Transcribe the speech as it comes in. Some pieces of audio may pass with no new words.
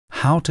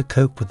How to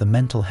cope with the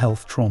mental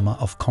health trauma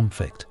of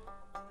conflict.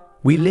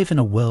 We live in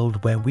a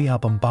world where we are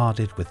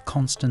bombarded with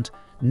constant,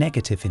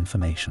 negative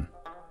information.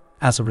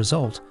 As a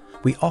result,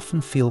 we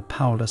often feel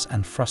powerless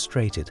and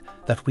frustrated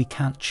that we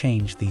can't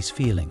change these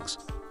feelings.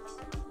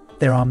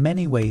 There are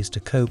many ways to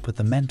cope with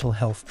the mental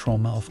health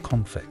trauma of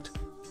conflict.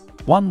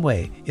 One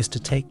way is to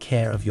take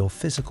care of your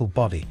physical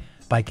body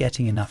by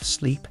getting enough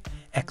sleep,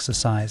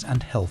 exercise,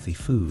 and healthy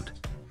food.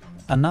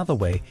 Another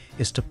way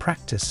is to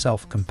practice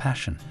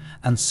self-compassion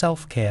and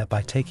self-care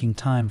by taking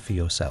time for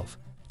yourself,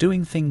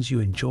 doing things you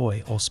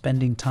enjoy, or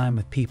spending time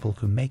with people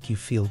who make you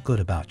feel good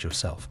about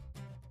yourself.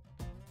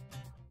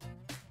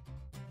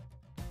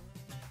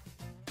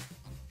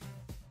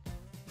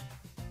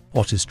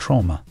 What is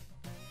trauma?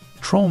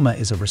 Trauma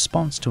is a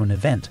response to an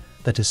event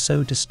that is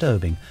so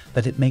disturbing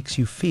that it makes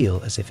you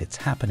feel as if it's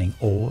happening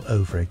all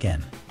over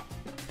again.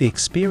 The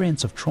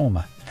experience of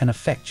trauma can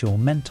affect your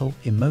mental,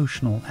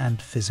 emotional,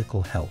 and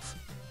physical health.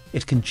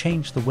 It can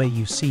change the way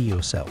you see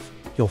yourself,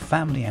 your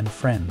family and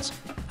friends,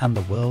 and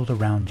the world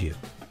around you.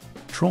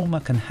 Trauma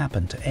can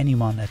happen to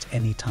anyone at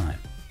any time.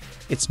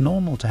 It's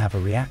normal to have a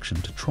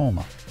reaction to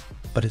trauma,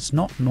 but it's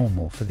not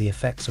normal for the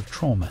effects of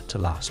trauma to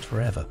last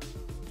forever.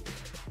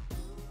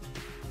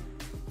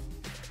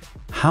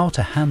 How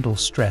to handle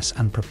stress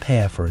and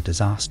prepare for a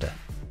disaster.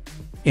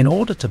 In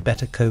order to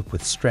better cope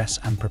with stress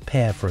and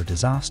prepare for a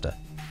disaster,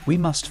 we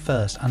must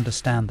first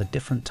understand the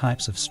different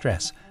types of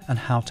stress and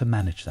how to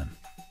manage them.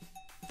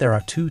 There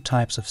are two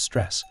types of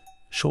stress: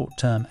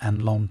 short-term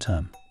and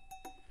long-term.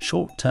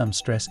 Short-term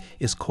stress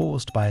is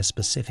caused by a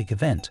specific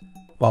event,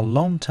 while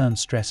long-term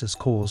stress is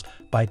caused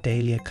by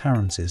daily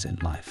occurrences in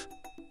life.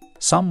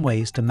 Some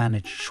ways to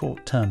manage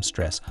short-term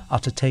stress are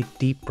to take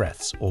deep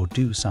breaths or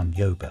do some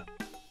yoga.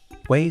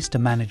 Ways to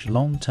manage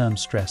long-term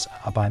stress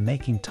are by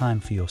making time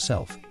for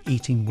yourself,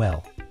 eating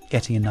well,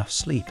 getting enough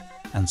sleep,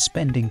 and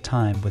spending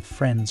time with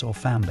friends or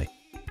family.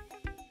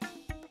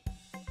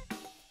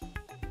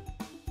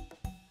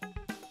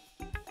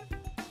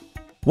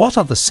 What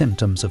are the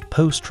symptoms of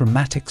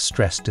post-traumatic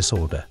stress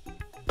disorder?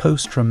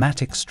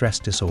 Post-traumatic stress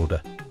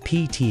disorder,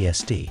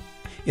 PTSD,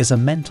 is a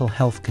mental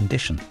health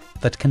condition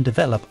that can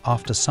develop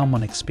after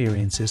someone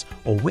experiences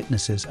or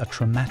witnesses a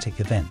traumatic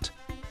event.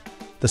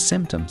 The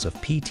symptoms of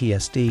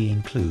PTSD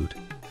include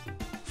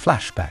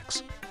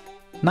flashbacks,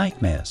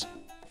 nightmares,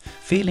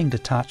 feeling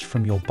detached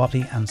from your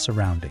body and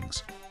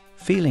surroundings,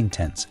 feeling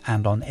tense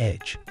and on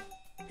edge,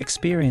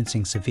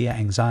 experiencing severe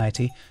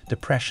anxiety,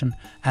 depression,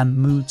 and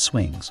mood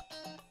swings.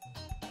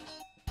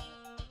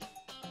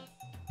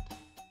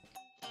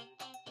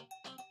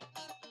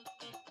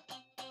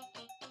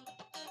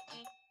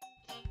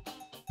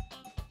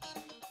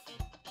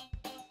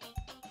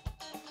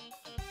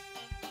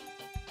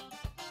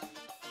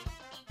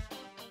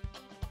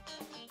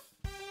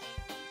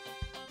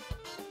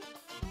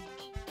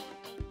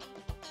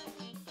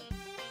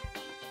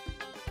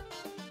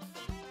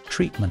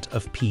 Treatment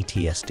of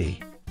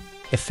PTSD.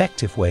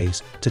 Effective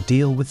ways to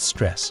deal with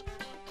stress.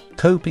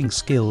 Coping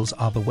skills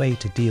are the way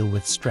to deal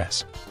with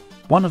stress.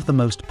 One of the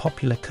most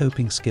popular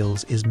coping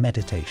skills is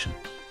meditation.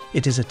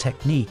 It is a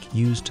technique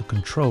used to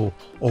control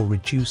or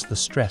reduce the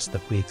stress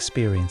that we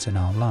experience in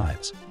our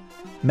lives.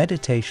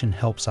 Meditation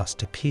helps us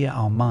to clear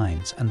our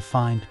minds and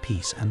find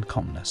peace and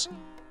calmness.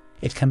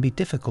 It can be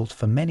difficult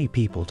for many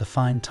people to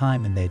find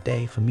time in their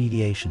day for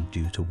meditation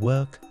due to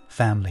work,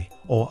 family,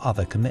 or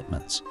other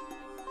commitments.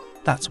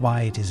 That's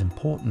why it is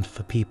important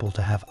for people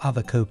to have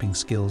other coping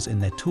skills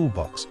in their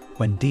toolbox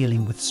when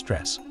dealing with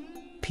stress.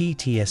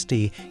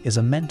 PTSD is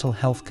a mental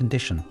health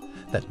condition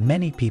that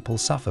many people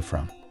suffer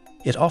from.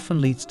 It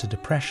often leads to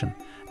depression,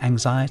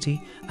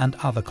 anxiety, and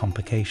other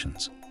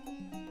complications.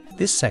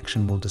 This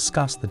section will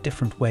discuss the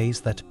different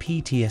ways that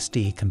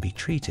PTSD can be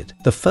treated.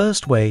 The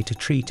first way to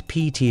treat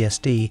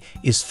PTSD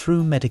is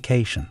through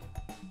medication.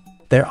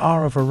 There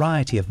are a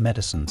variety of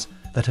medicines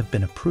that have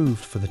been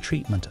approved for the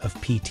treatment of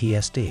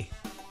PTSD.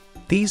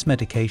 These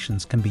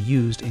medications can be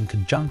used in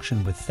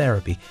conjunction with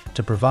therapy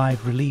to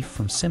provide relief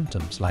from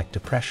symptoms like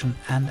depression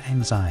and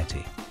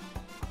anxiety.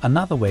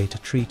 Another way to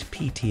treat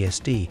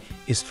PTSD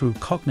is through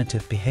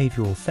cognitive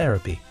behavioral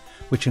therapy,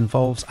 which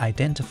involves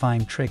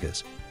identifying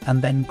triggers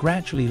and then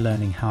gradually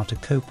learning how to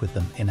cope with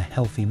them in a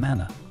healthy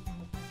manner.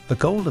 The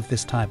goal of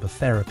this type of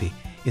therapy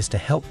is to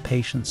help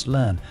patients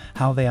learn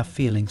how they are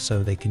feeling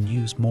so they can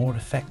use more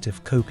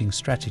effective coping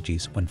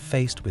strategies when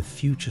faced with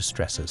future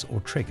stressors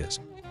or triggers.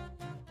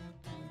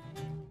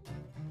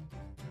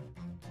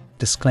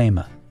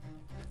 Disclaimer: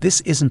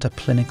 this isn't a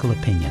clinical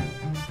opinion.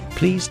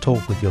 Please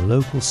talk with your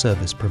local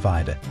service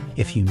provider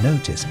if you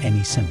notice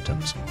any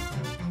symptoms.